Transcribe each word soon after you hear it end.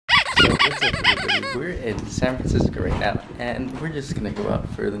we're in San Francisco right now, and we're just gonna go out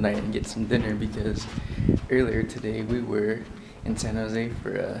for the night and get some dinner because earlier today we were in San Jose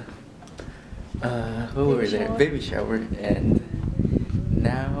for a what were we there? Baby shower, and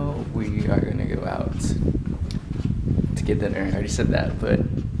now we are gonna go out to get dinner. I already said that, but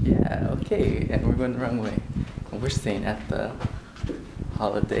yeah, okay. And we're going the wrong way. And we're staying at the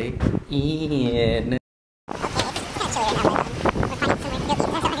Holiday Inn.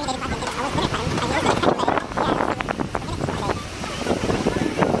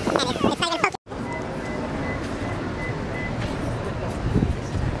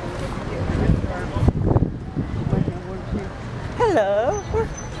 Hello, we're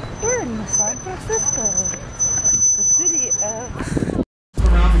in San Francisco, the city of...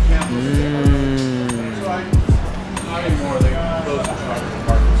 Around the campus. So not anymore, they closed the chocolate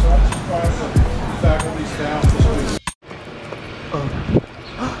department. So I just brought some faculty, staff,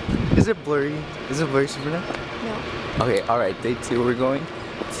 Oh. Is it blurry? Is it blurry super now? No. Okay, alright, day 2. We're going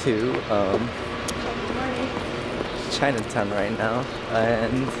to Chinatown right now,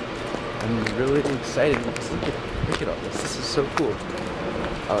 and I'm really excited because look at all this. This is so cool.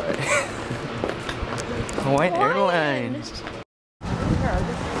 Alright. Hawaiian Airlines. It's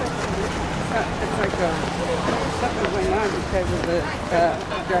like something went on because of the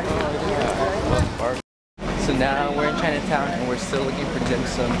So now we're in Chinatown and we're still looking for dim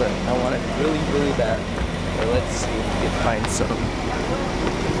sum, but I want it really, really bad. But let's see if we can find some.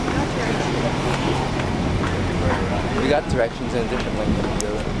 We got directions in a different language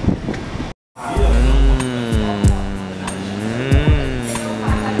though.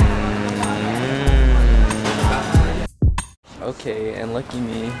 Okay, and lucky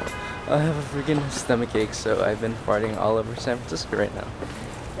me, I have a freaking stomach ache, so I've been farting all over San Francisco right now.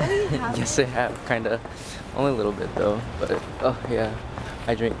 Yes, I have, kinda. Only a little bit though, but oh yeah,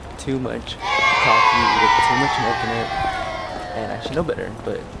 I drink too much coffee with too much milk in it, and I should know better,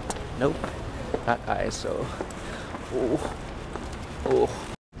 but nope, not I, so, oh.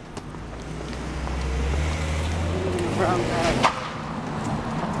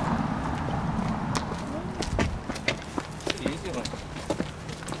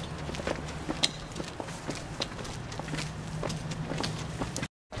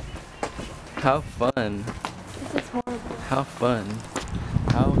 How fun. This is horrible. How fun.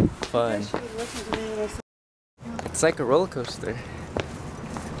 How fun. It's like a roller coaster.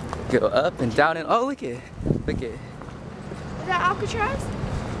 Go up and down and oh, look it. Look it. Is that Alcatraz?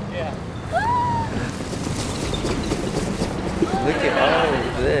 Yeah. Look at all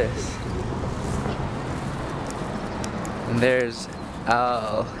of this. And there's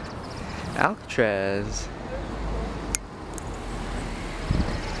Alcatraz.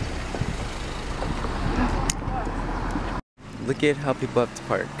 Look at how people have to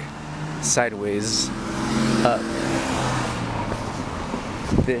park. Sideways. Up.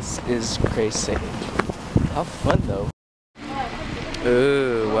 This is crazy. How fun though.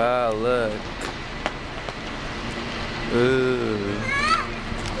 Ooh, wow, look. Ooh.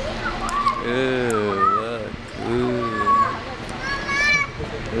 Ooh, look. Ooh.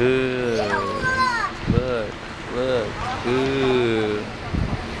 Ooh. Look. Ooh.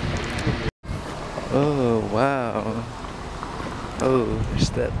 Oh, wow. Oh, there's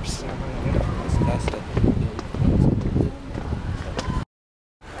steps. That's